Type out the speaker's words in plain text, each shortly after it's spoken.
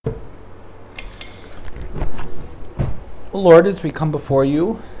Well, Lord, as we come before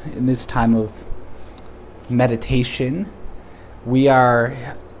you in this time of meditation, we are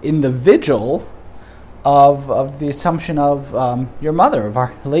in the vigil of the Assumption of your mother, of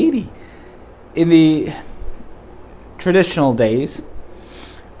Our Lady. In the traditional days,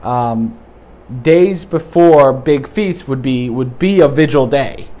 days before big feasts would be a vigil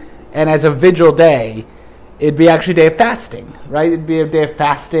day, and as a vigil day, it'd be actually a day of fasting, right? It'd be a day of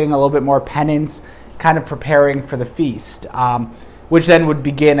fasting, a little bit more penance, kind of preparing for the feast, which then would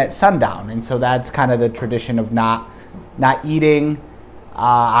begin at sundown. And so that's kind of the tradition of not eating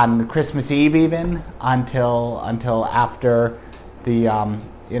on Christmas Eve even until after the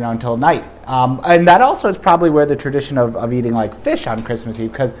until night. And that also is probably where the tradition of eating like fish on Christmas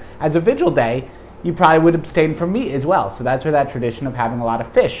Eve, because as a vigil day, you probably would abstain from meat as well. So that's where that tradition of having a lot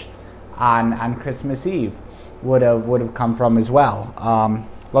of fish on Christmas Eve would have come from as well.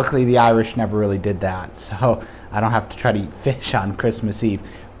 Luckily, the Irish never really did that, so I don't have to try to eat fish on Christmas Eve.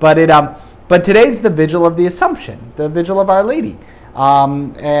 But but today's the Vigil of the Assumption, the Vigil of Our Lady,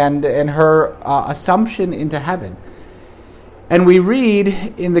 and her Assumption into heaven. And we read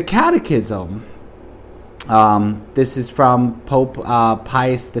in the Catechism, this is from Pope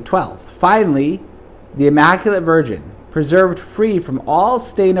Pius XII. Finally, the Immaculate Virgin, preserved free from all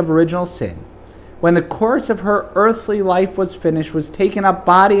stain of original sin, when the course of her earthly life was finished, was taken up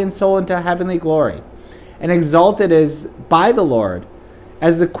body and soul into heavenly glory, and exalted as by the Lord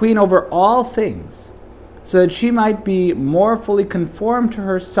as the queen over all things, so that she might be more fully conformed to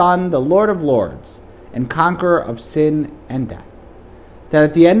her Son, the Lord of lords, and conqueror of sin and death. That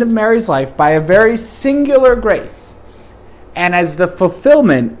at the end of Mary's life, by a very singular grace, and as the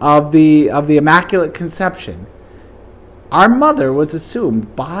fulfillment of the Immaculate Conception, our mother was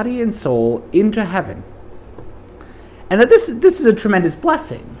assumed, body and soul, into heaven. And that this is a tremendous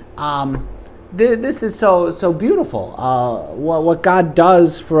blessing. This is so beautiful, what God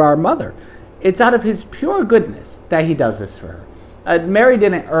does for our mother. It's out of his pure goodness that he does this for her. Mary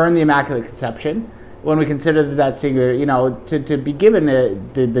didn't earn the Immaculate Conception. When we consider that singular, to be given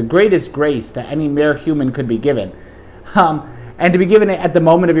the greatest grace that any mere human could be given. And to be given it at the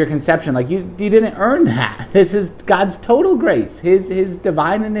moment of your conception, like you didn't earn that. This is God's total grace, his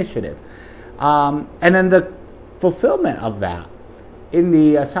divine initiative. And then the fulfillment of that in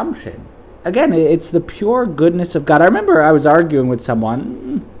the Assumption. Again, it's the pure goodness of God. I remember I was arguing with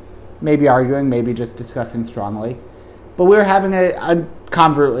someone, maybe just discussing strongly, but we were having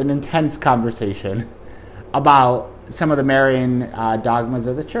an intense conversation about some of the Marian dogmas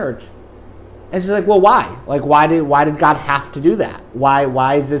of the church. And she's like, well, why? Like, why did God have to do that?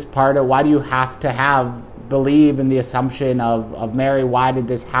 Why is this part of, why do you have to believe in the Assumption of Mary? Why did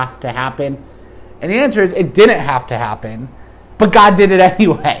this have to happen? And the answer is, it didn't have to happen, but God did it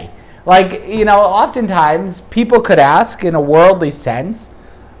anyway. Like, oftentimes people could ask in a worldly sense,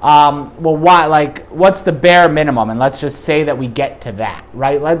 well, why? Like, what's the bare minimum? And let's just say that we get to that,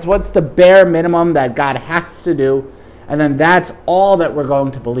 right? What's the bare minimum that God has to do? And then that's all that we're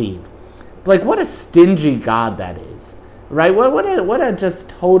going to believe. Like, what a stingy God that is, right? What a just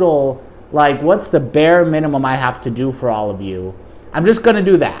total, like, what's the bare minimum I have to do for all of you? I'm just going to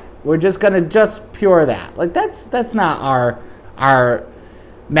do that. We're just going to just pure that. Like, that's not our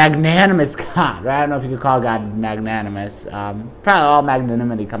magnanimous God, right? I don't know if you could call God magnanimous. Probably all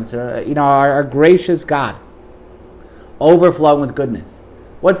magnanimity comes to, our gracious God, overflowing with goodness.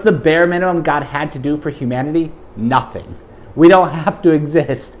 What's the bare minimum God had to do for humanity? Nothing. We don't have to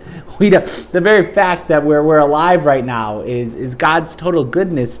exist. The very fact that we're alive right now is God's total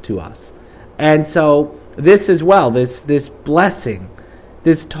goodness to us. And so this as well, this blessing,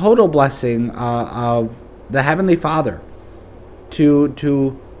 this total blessing of the Heavenly Father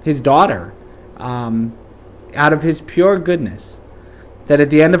to his daughter, out of his pure goodness, that at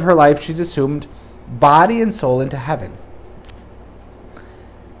the end of her life she's assumed body and soul into heaven.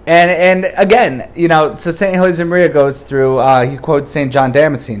 And again, so St. Josemaria goes through, he quotes St. John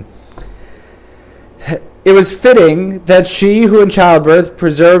Damascene. It was fitting that she who in childbirth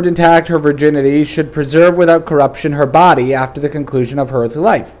preserved intact her virginity should preserve without corruption her body after the conclusion of her earthly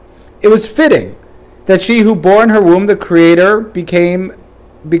life. It was fitting that she who bore in her womb the Creator become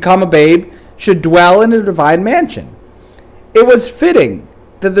a babe should dwell in a divine mansion. It was fitting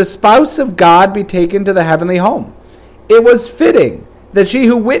that the spouse of God be taken to the heavenly home. It was fitting that she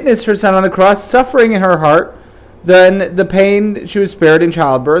who witnessed her Son on the cross suffering in her heart, then the pain she was spared in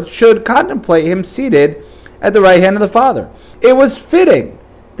childbirth, should contemplate him seated at the right hand of the Father. It was fitting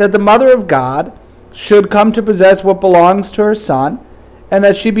that the Mother of God should come to possess what belongs to her Son, and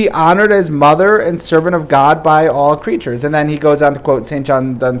that she be honored as mother and servant of God by all creatures. And then he goes on to quote St.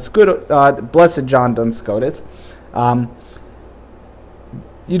 John Duns Scotus, Blessed John Duns Scotus,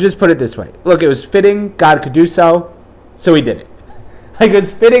 You just put it this way. Look, it was fitting God could do so he did it. Like, it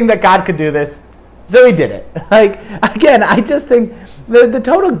was fitting that God could do this, so he did it. Like, again, I just think the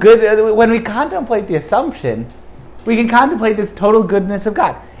total good, when we contemplate the assumption, we can contemplate this total goodness of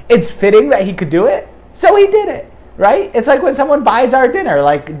God. It's fitting that he could do it, so he did it, right? It's like when someone buys our dinner.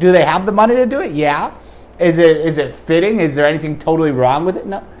 Like, do they have the money to do it? Yeah. Is it fitting? Is there anything totally wrong with it?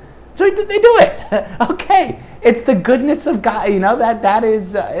 No. So they do it. Okay. It's the goodness of God. That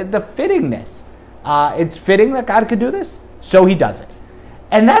is the fittingness. It's fitting that God could do this, so he does it.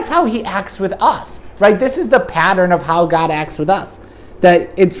 And that's how he acts with us, right? This is the pattern of how God acts with us. That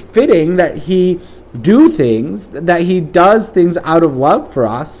it's fitting that he does things out of love for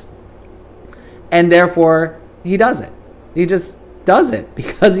us, and therefore he does it. He just does it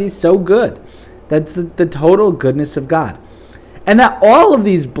because he's so good. That's the total goodness of God. And that all of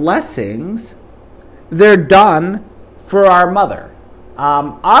these blessings, they're done for our mother.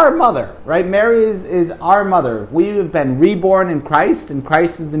 Our mother, right? Mary is our mother. We have been reborn in Christ, and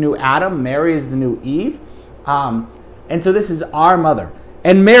Christ is the new Adam. Mary is the new Eve. And so this is our mother.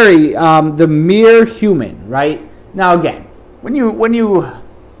 And Mary, the mere human, right? Now again, when you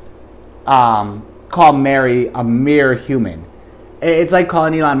call Mary a mere human, it's like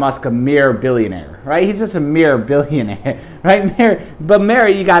calling Elon Musk a mere billionaire, right? He's just a mere billionaire, right? But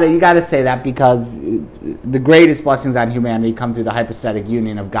Mary, you gotta say that because the greatest blessings on humanity come through the hypostatic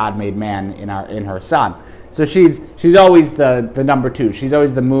union of God made man in her Son. So she's always the number two. She's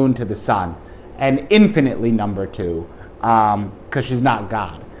always the moon to the sun, and infinitely number two, because she's not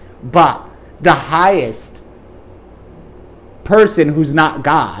God. But the highest person who's not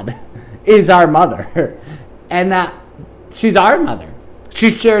God is our mother, and that. She's our mother.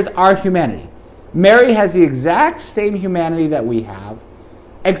 She shares our humanity. Mary has the exact same humanity that we have,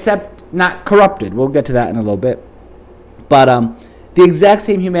 except not corrupted. We'll get to that in a little bit. But the exact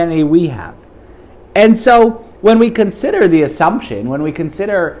same humanity we have. And so when we consider the assumption, when we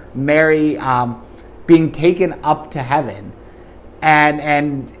consider Mary being taken up to heaven,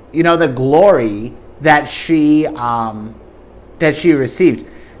 and the glory that she received.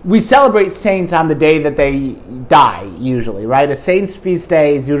 We celebrate saints on the day that they die, usually, right? A saint's feast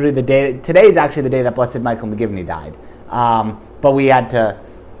day is usually the day. Today is actually the day that Blessed Michael McGivney died. But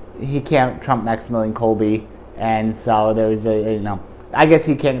he can't trump Maximilian Kolbe, and so there's I guess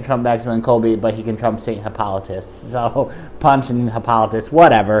he can't trump Maximilian Kolbe, but he can trump St. Hippolytus. So Punch and Hippolytus,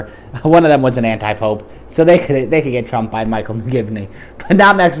 whatever. One of them was an anti-pope, so they could get trumped by Michael McGivney, but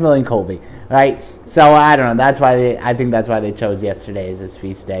not Maximilian Kolbe, right? So I don't know. I think that's why they chose yesterday as his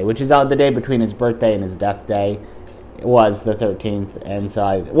feast day, which is the day between his birthday and his death day. It was the 13th, and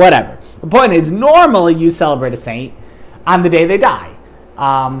so whatever. The point is, normally you celebrate a saint on the day they die,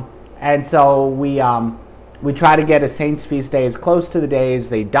 and so we try to get a saint's feast day as close to the days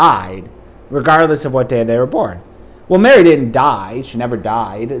they died, regardless of what day they were born. Well, Mary didn't die. She never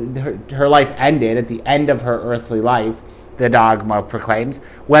died. Her life ended at the end of her earthly life, the dogma proclaims,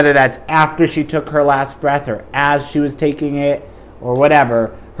 whether that's after she took her last breath or as she was taking it or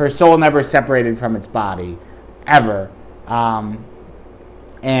whatever. Her soul never separated from its body, ever.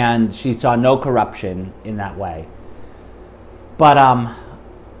 And she saw no corruption in that way. But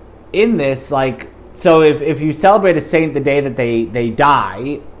in this, so if you celebrate a saint the day that they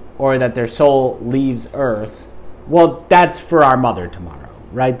die or that their soul leaves earth, well, that's for our mother tomorrow,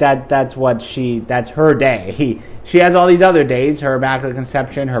 right? That's her day. She has all these other days, her Immaculate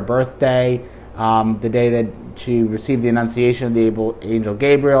Conception, her birthday, the day that she received the Annunciation of the angel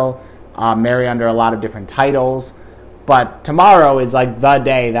Gabriel, Mary under a lot of different titles. But tomorrow is the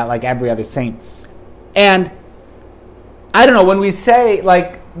day that every other saint. And I don't know, when we say,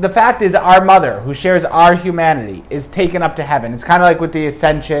 the fact is our mother, who shares our humanity, is taken up to heaven. It's kind of like with the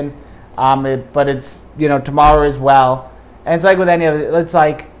Ascension, but it's, tomorrow as well. And it's like with any other, it's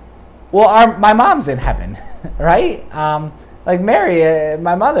my mom's in heaven, right? Mary,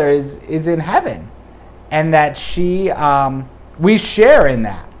 my mother, is in heaven. And that we share in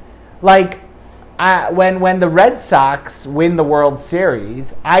that. When the Red Sox win the World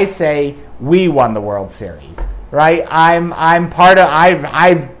Series, I say we won the World Series. Right, I'm part of.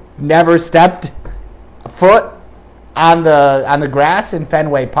 I've never stepped foot on the grass in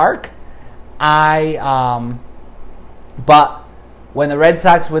Fenway Park. But when the Red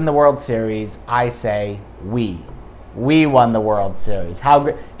Sox win the World Series, I say we won the World Series.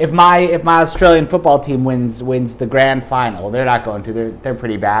 If my Australian football team wins the grand final, they're not going to. They're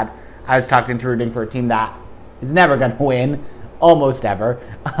pretty bad. I was talked into rooting for a team that is never going to win, almost ever.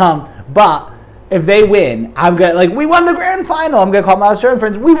 But if they win, I'm gonna like we won the grand final. I'm gonna call my Australian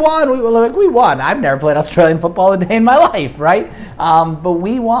friends. We won. We won. I've never played Australian football a day in my life, right? But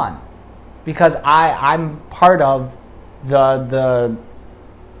we won because I'm part of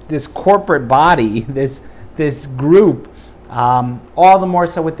this corporate body, this group. All the more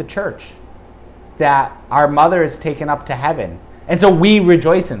so with the church, that our mother is taken up to heaven, and so we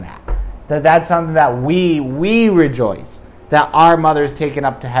rejoice in that. That's something that we rejoice, that our mother is taken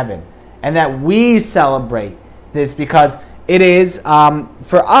up to heaven. And that we celebrate this because it is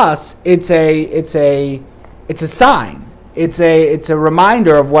for us. It's a sign. It's a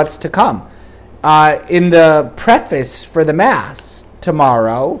reminder of what's to come. In the preface for the Mass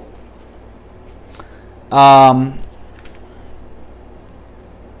tomorrow,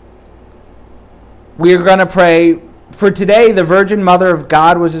 we are going to pray. For today, the Virgin Mother of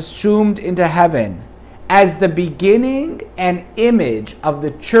God was assumed into heaven as the beginning and image of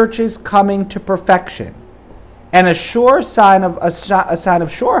the Church's coming to perfection, and a sign of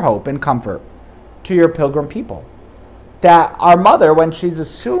sure hope and comfort to your pilgrim people. That our mother, when she's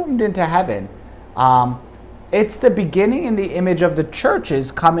assumed into heaven, it's the beginning and the image of the Church's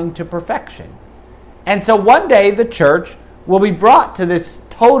coming to perfection. And so one day the Church will be brought to this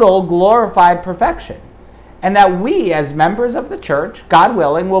total glorified perfection. And that we, as members of the Church, God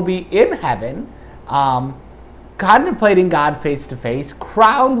willing, will be in heaven, contemplating God face to face,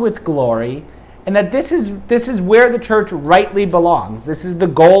 crowned with glory, and that this is where the Church rightly belongs. This is the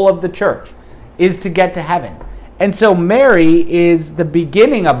goal of the Church, is to get to heaven. And so Mary is the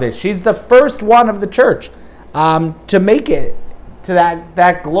beginning of this. She's the first one of the Church to make it to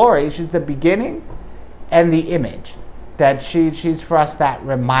that glory. She's the beginning and the image. That she's for us that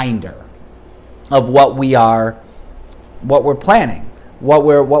reminder of what we are, what we're planning, what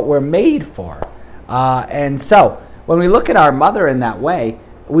we're made for. And so, when we look at our mother in that way,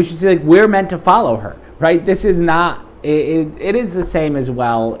 we should see like we're meant to follow her, right? This is not. It is the same as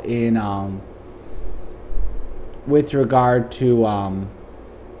well in with regard to.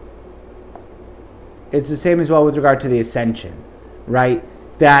 It's the same as well with regard to the Ascension, right?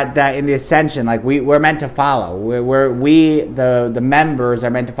 That in the Ascension, like we're meant to follow. The members are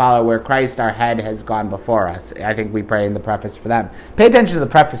meant to follow where Christ, our head, has gone before us. I think we pray in the preface for that. Pay attention to the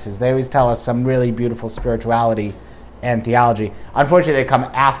prefaces. They always tell us some really beautiful spirituality and theology. Unfortunately, they come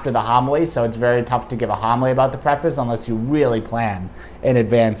after the homily, so it's very tough to give a homily about the preface unless you really plan in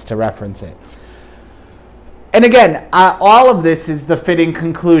advance to reference it. And again, all of this is the fitting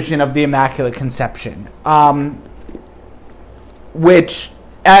conclusion of the Immaculate Conception, in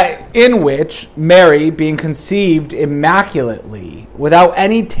which Mary, being conceived immaculately, without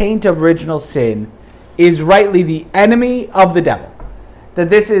any taint of original sin, is rightly the enemy of the devil.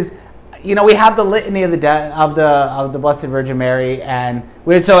 That this is, we have the litany of the Blessed Virgin Mary, and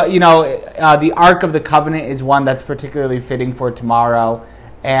the Ark of the Covenant is one that's particularly fitting for tomorrow,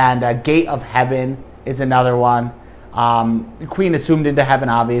 and Gate of Heaven is another one. Queen assumed into heaven,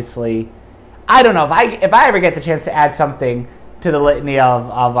 obviously. I don't know if I ever get the chance to add something to the litany of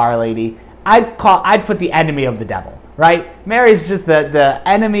Our Lady, I'd put the enemy of the devil, right? Mary's just the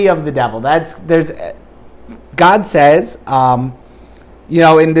enemy of the devil. God says,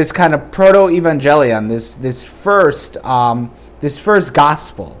 in this kind of proto-evangelion, this first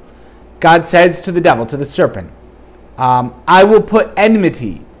gospel, God says to the devil, to the serpent, I will put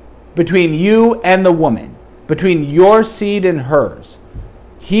enmity between you and the woman, between your seed and hers.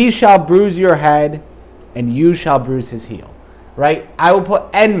 He shall bruise your head, and you shall bruise his heel. Right? I will put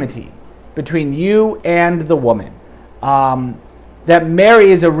enmity between you and the woman. That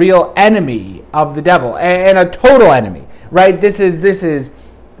Mary is a real enemy of the devil, and a total enemy. Right? This is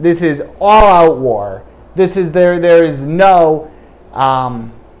all out war. There is no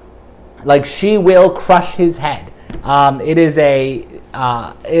she will crush his head. It is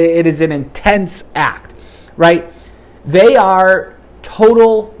an intense act. Right? They are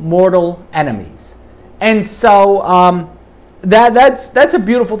total mortal enemies, and so. That's a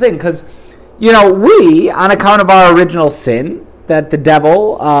beautiful thing because, we, on account of our original sin, that the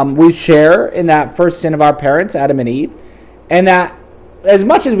devil, we share in that first sin of our parents, Adam and Eve, and that as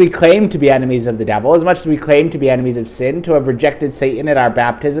much as we claim to be enemies of the devil, as much as we claim to be enemies of sin, to have rejected Satan at our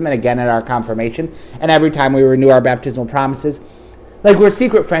baptism and again at our confirmation, and every time we renew our baptismal promises, we're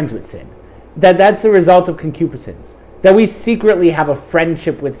secret friends with sin. That's the result of concupiscence. That we secretly have a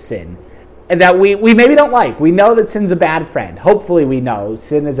friendship with sin. And that we maybe don't like. We know that sin's a bad friend. Hopefully we know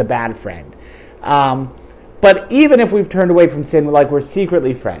sin is a bad friend. But even if we've turned away from sin, we're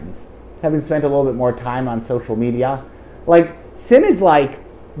secretly friends, having spent a little bit more time on social media. Sin is like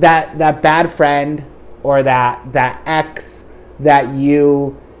that bad friend or that ex that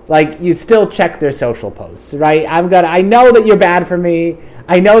you like you still check their social posts, right? I know that you're bad for me.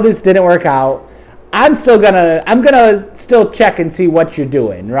 I know this didn't work out. I'm gonna still check and see what you're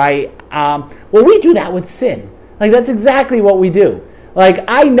doing, right? Well, we do that with sin. Like, that's exactly what we do. Like,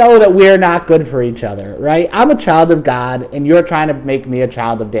 I know that we're not good for each other, right? I'm a child of God, and you're trying to make me a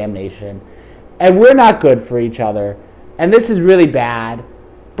child of damnation. And we're not good for each other. And this is really bad.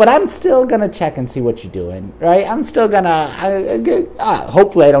 But I'm still going to check and see what you're doing, right? I'm still going to,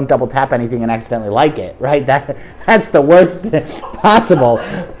 hopefully I don't double tap anything and accidentally like it, right? That's the worst possible.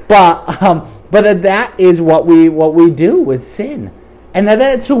 But that is what we do with sin. And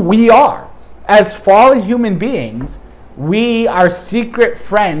that's who we are. As fallen human beings, we are secret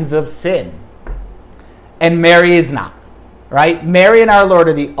friends of sin. And Mary is not, right? Mary and our Lord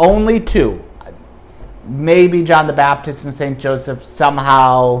are the only two. Maybe John the Baptist and St. Joseph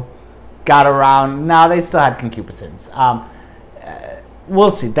somehow got around. No, they still had concupiscence.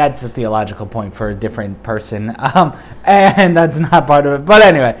 We'll see. That's a theological point for a different person. And that's not part of it. But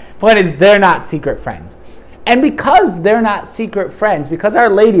anyway, point is, they're not secret friends. And because they're not secret friends, because Our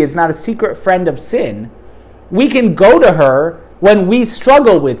Lady is not a secret friend of sin, we can go to her when we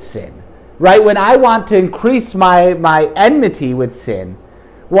struggle with sin, right? When I want to increase my enmity with sin,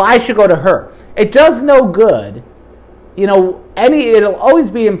 well, I should go to her. It does no good, it'll always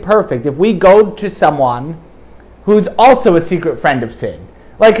be imperfect if we go to someone who's also a secret friend of sin.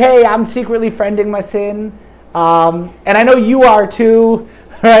 Like, hey, I'm secretly friending my sin, and I know you are too,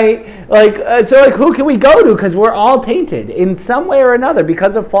 right? So who can we go to? Because we're all tainted in some way or another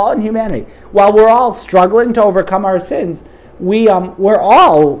because of fallen humanity. While we're all struggling to overcome our sins, we're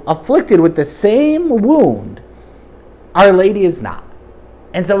all afflicted with the same wound. Our Lady is not.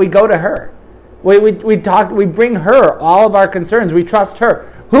 And so we go to her. We bring her all of our concerns. We trust her.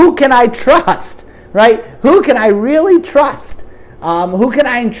 Who can I trust, right? Who can I really trust? Who can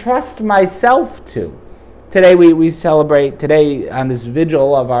I entrust myself to? Today we celebrate, on this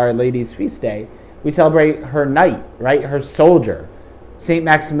vigil of Our Lady's feast day, we celebrate her knight, right? Her soldier, St.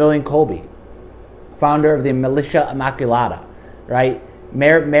 Maximilian Kolbe, founder of the Militia Immaculata, right?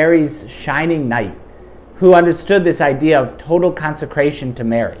 Mary's shining knight, who understood this idea of total consecration to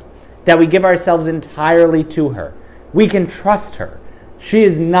Mary, that we give ourselves entirely to her. We can trust her. She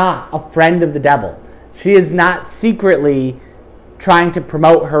is not a friend of the devil. She is not secretly trying to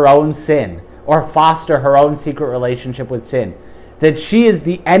promote her own sin or foster her own secret relationship with sin. That she is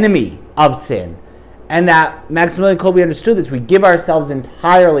the enemy of sin. And that Maximilian Kolbe understood this. We give ourselves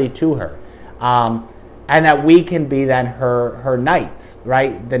entirely to her. And that we can be then her knights,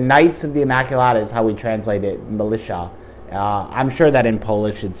 right? The Knights of the Immaculata is how we translate it, militia. I'm sure that in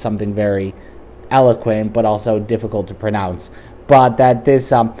Polish it's something very eloquent, but also difficult to pronounce. But that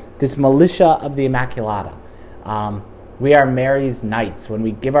this militia of the Immaculata, we are Mary's knights when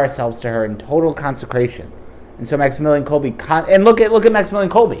we give ourselves to her in total consecration. And so Maximilian Kolbe, and look at Maximilian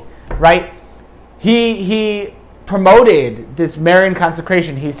Kolbe, right? He promoted this Marian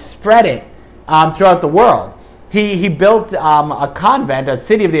consecration. He spread it throughout the world. He built a convent, a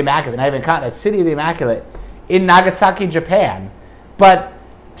city of the Immaculate, not even a convent, a city of the Immaculate in Nagasaki, Japan. But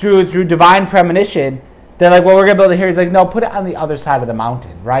through divine premonition, they're like, well, we're going to build it here. He's like, no, put it on the other side of the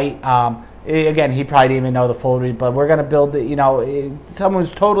mountain, right? Again, he probably didn't even know the full read, but we're going to build it, someone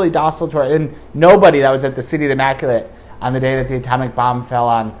who's totally docile to her. And nobody that was at the city of the Immaculate on the day that the atomic bomb fell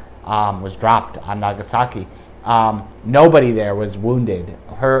on, was dropped on Nagasaki. Nobody there was wounded,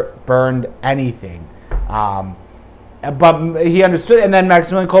 hurt, burned, anything. But he understood, and then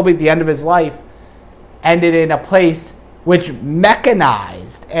Maximilian Kolbe, at the end of his life, ended in a place which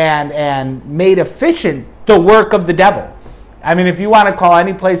mechanized and made efficient the work of the devil. I mean, if you want to call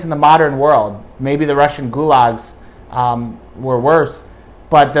any place in the modern world, maybe the Russian gulags were worse,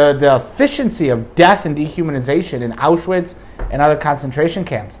 but the efficiency of death and dehumanization in Auschwitz and other concentration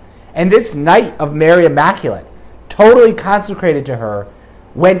camps. And this Knight of Mary Immaculate, totally consecrated to her,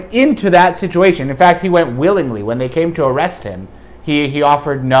 went into that situation. In fact, he went willingly. When they came to arrest him, he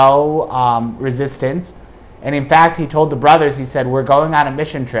offered no resistance. And in fact, he told the brothers, he said, we're going on a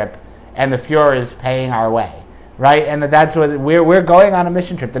mission trip, and the Fuhrer is paying our way. Right? And that's what we're going on a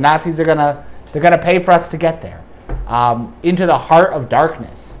mission trip. The Nazis are gonna pay for us to get there. Into the heart of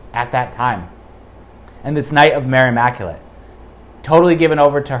darkness at that time. And this Knight of Mary Immaculate, totally given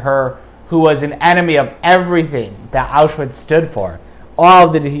over to her, who was an enemy of everything that Auschwitz stood for. All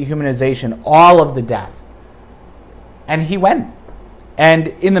of the dehumanization, all of the death. And he went. And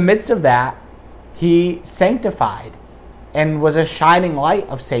in the midst of that, he sanctified and was a shining light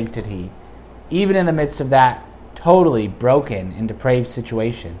of sanctity, even in the midst of that totally broken and depraved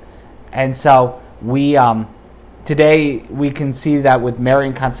situation. And so we today we can see that with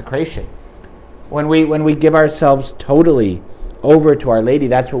Marian consecration. When we give ourselves totally over to Our Lady,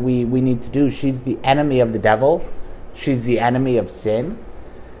 that's what we need to do. She's the enemy of the devil. She's the enemy of sin.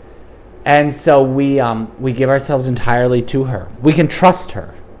 And so we give ourselves entirely to her. We can trust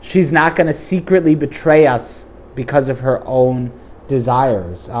her. She's not going to secretly betray us because of her own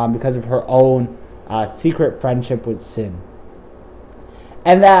desires, because of her own secret friendship with sin.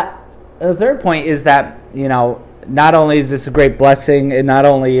 And that the third point is that, not only is this a great blessing, and not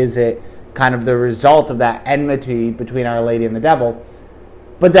only is it kind of the result of that enmity between Our Lady and the devil,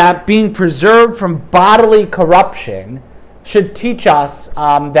 but that being preserved from bodily corruption should teach us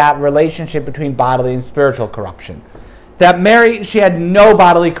that relationship between bodily and spiritual corruption. That Mary, she had no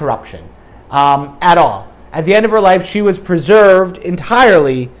bodily corruption at all. At the end of her life, she was preserved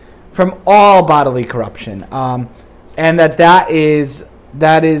entirely from all bodily corruption, and that is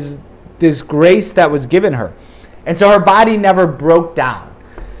this grace that was given her. And so her body never broke down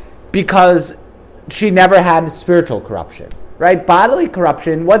because she never had spiritual corruption, right? Bodily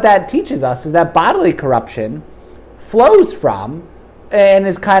corruption, what that teaches us is that bodily corruption flows from and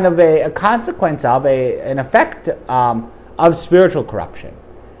is kind of a consequence of, an effect of spiritual corruption.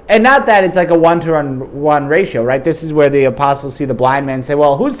 And not that it's like a 1-to-1 ratio, right? This is where the apostles see the blind man say,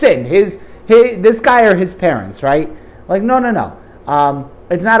 well, who sinned? This guy or his parents, right? Like, no.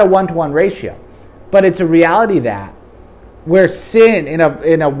 It's not a 1-to-1 ratio. But it's a reality that where sin,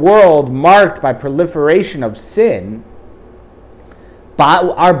 in a world marked by proliferation of sin,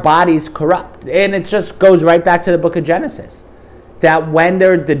 our bodies corrupt. And it just goes right back to the book of Genesis. That when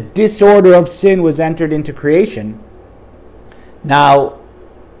the disorder of sin was entered into creation, now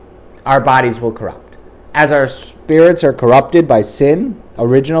our bodies will corrupt. As our spirits are corrupted by sin,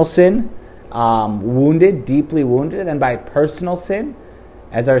 original sin, wounded, deeply wounded, and by personal sin,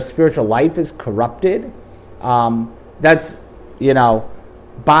 as our spiritual life is corrupted, that's,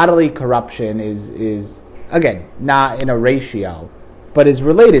 bodily corruption is again, not in a ratio, but is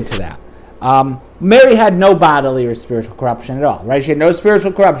related to that. Mary had no bodily or spiritual corruption at all, right? She had no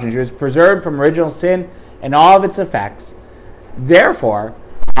spiritual corruption. She was preserved from original sin and all of its effects. Therefore,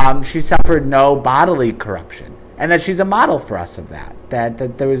 she suffered no bodily corruption. And that she's a model for us of that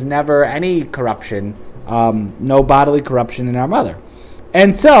there was never any corruption, no bodily corruption in our mother.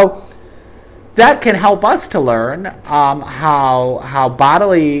 And so that can help us to learn how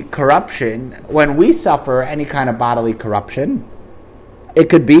bodily corruption, when we suffer any kind of bodily corruption, it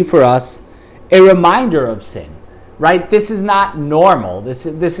could be for us a reminder of sin, right? This is not normal. This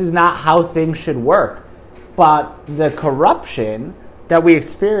is not how things should work. But the corruption that we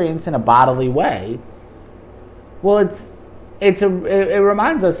experience in a bodily way, well, it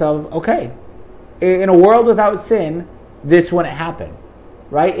reminds us of, okay, in a world without sin, this wouldn't happen.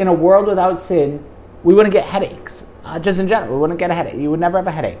 Right? In a world without sin, we wouldn't get headaches. Just in general, we wouldn't get a headache. You would never have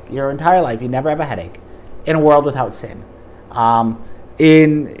a headache. Your entire life, you never have a headache. In a world without sin. And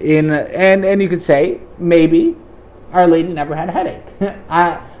you could say, maybe Our Lady never had a headache.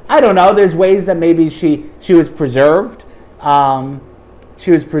 I don't know. There's ways that maybe she was preserved.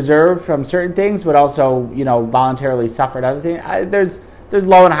 She was preserved from certain things, but also, voluntarily suffered other things. There's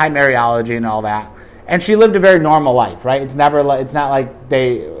low and high Mariology and all that. And she lived a very normal life, right? It's not like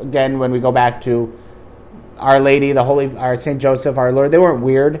when we go back to Our Lady, our Saint Joseph, our Lord, they weren't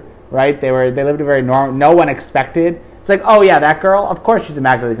weird, right? They lived a very normal. No one expected. It's like, oh yeah, that girl, of course she's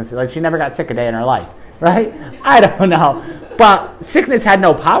immaculately conceived. Like she never got sick a day in her life, right? I don't know, but sickness had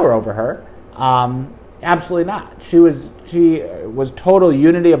no power over her. Absolutely not. She was total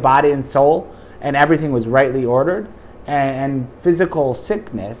unity of body and soul, and everything was rightly ordered. And physical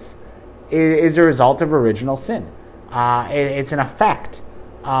sickness is a result of original sin. It's an effect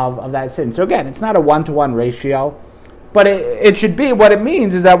of that sin. So again, it's not a 1-to-1 ratio, but it should be. What it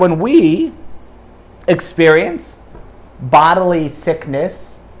means is that when we experience bodily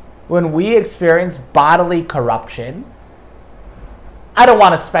sickness, when we experience bodily corruption, I don't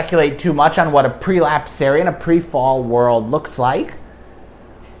want to speculate too much on what a prelapsarian, a pre-fall world looks like,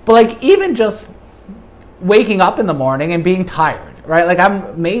 but even just waking up in the morning and being tired. Right,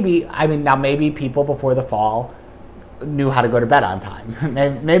 maybe people before the fall knew how to go to bed on time.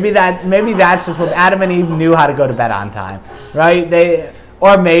 maybe that's just what Adam and Eve knew, how to go to bed on time, right?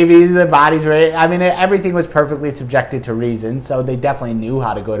 Or maybe the bodies were. Everything was perfectly subjected to reason, so they definitely knew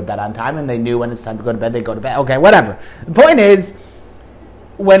how to go to bed on time, and they knew when it's time to go to bed, they go to bed. Okay, whatever. The point is,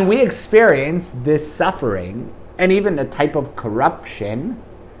 when we experience this suffering and even a type of corruption,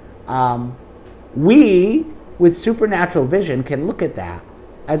 we, with supernatural vision, can look at that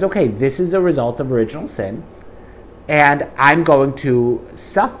as, okay, this is a result of original sin, and I'm going to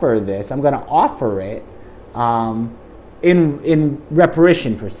suffer this. I'm going to offer it in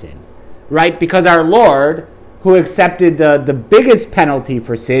reparation for sin, right? Because our Lord, who accepted the biggest penalty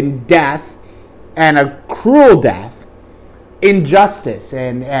for sin, death, and a cruel death, injustice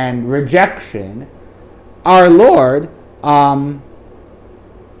and rejection, our Lord, our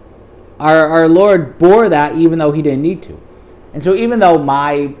Lord bore that even though he didn't need to. And so even though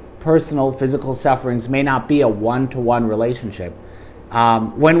my personal physical sufferings may not be a one-to-one relationship,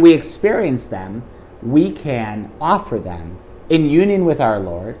 when we experience them, we can offer them in union with our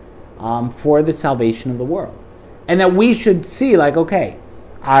Lord for the salvation of the world. And that we should see, like, okay,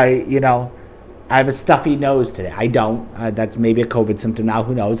 I have a stuffy nose today. I don't. That's maybe a COVID symptom now.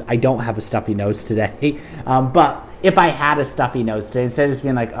 Who knows? I don't have a stuffy nose today. But if I had a stuffy nose today, instead of just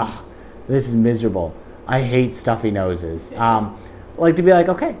being like, oh, this is miserable, I hate stuffy noses, like to be like,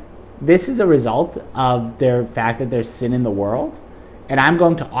 okay, this is a result of their fact that there's sin in the world, and I'm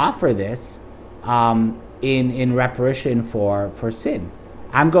going to offer this in reparation for sin.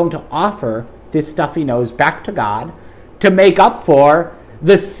 I'm going to offer this stuffy nose back to God to make up for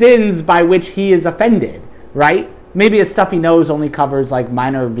the sins by which he is offended, right? Maybe a stuffy nose only covers like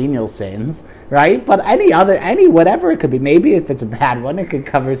minor venial sins, right? But any whatever it could be, maybe if it's a bad one, it could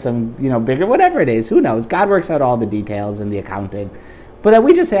cover some, bigger, whatever it is, who knows? God works out all the details in the accounting. But that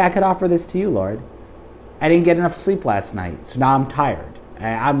we just say, I could offer this to you, Lord. I didn't get enough sleep last night, so now I'm tired.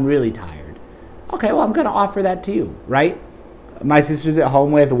 I'm really tired. Okay, well, I'm going to offer that to you, right? My sister's at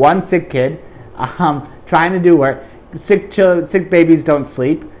home with one sick kid, trying to do work. Sick babies don't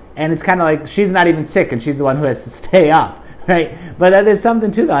sleep, and it's kind of like she's not even sick, and she's the one who has to stay up, right? But there's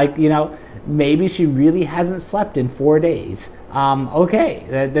something to that, like, maybe she really hasn't slept in 4 days. Okay,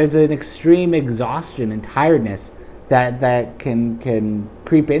 there's an extreme exhaustion and tiredness that can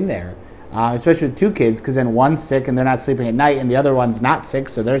creep in there, especially with two kids, because then one's sick and they're not sleeping at night, and the other one's not sick,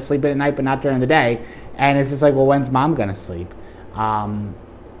 so they're sleeping at night but not during the day, and it's just like, well, when's mom going to sleep? And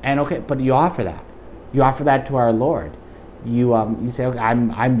okay, but you offer that. You offer that to our Lord. You say, okay,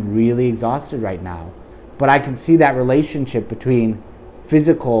 I'm really exhausted right now, but I can see that relationship between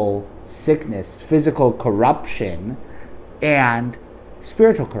physical sickness, physical corruption, and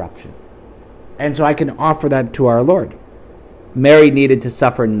spiritual corruption. And so I can offer that to our Lord. Mary needed to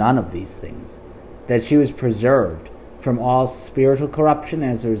suffer none of these things, that she was preserved from all spiritual corruption,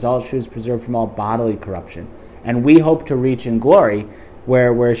 and as a result, she was preserved from all bodily corruption. And we hope to reach in glory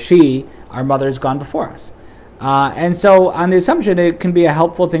where she, our mother, has gone before us. And so on the assumption, it can be a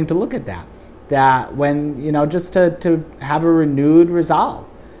helpful thing to look at that when, just to have a renewed resolve,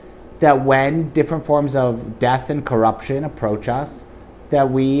 that when different forms of death and corruption approach us, that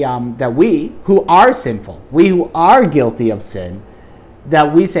we who are sinful, we who are guilty of sin,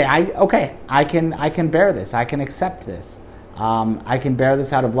 that we say, I can bear this, I can accept this. I can bear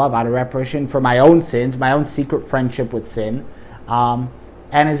this out of love, out of reparation for my own sins, my own secret friendship with sin, and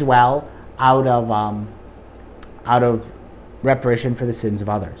as well out of reparation for the sins of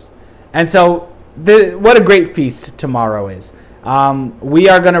others. And so, what a great feast tomorrow is. We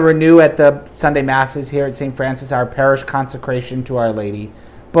are going to renew at the Sunday Masses here at St. Francis our parish consecration to Our Lady.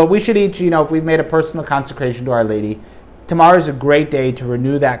 But we should each, if we've made a personal consecration to Our Lady, tomorrow is a great day to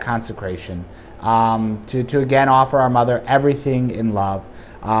renew that consecration. To again offer our mother everything in love,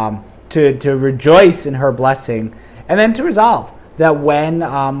 to rejoice in her blessing, and then to resolve that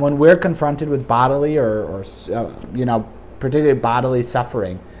when we're confronted with bodily or particularly bodily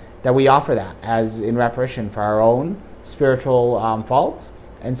suffering, that we offer that as in reparation for our own spiritual faults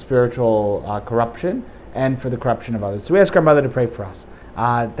and spiritual corruption, and for the corruption of others. So we ask our mother to pray for us,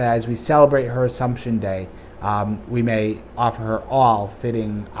 that as we celebrate her Assumption Day, we may offer her all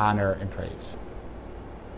fitting honor and praise.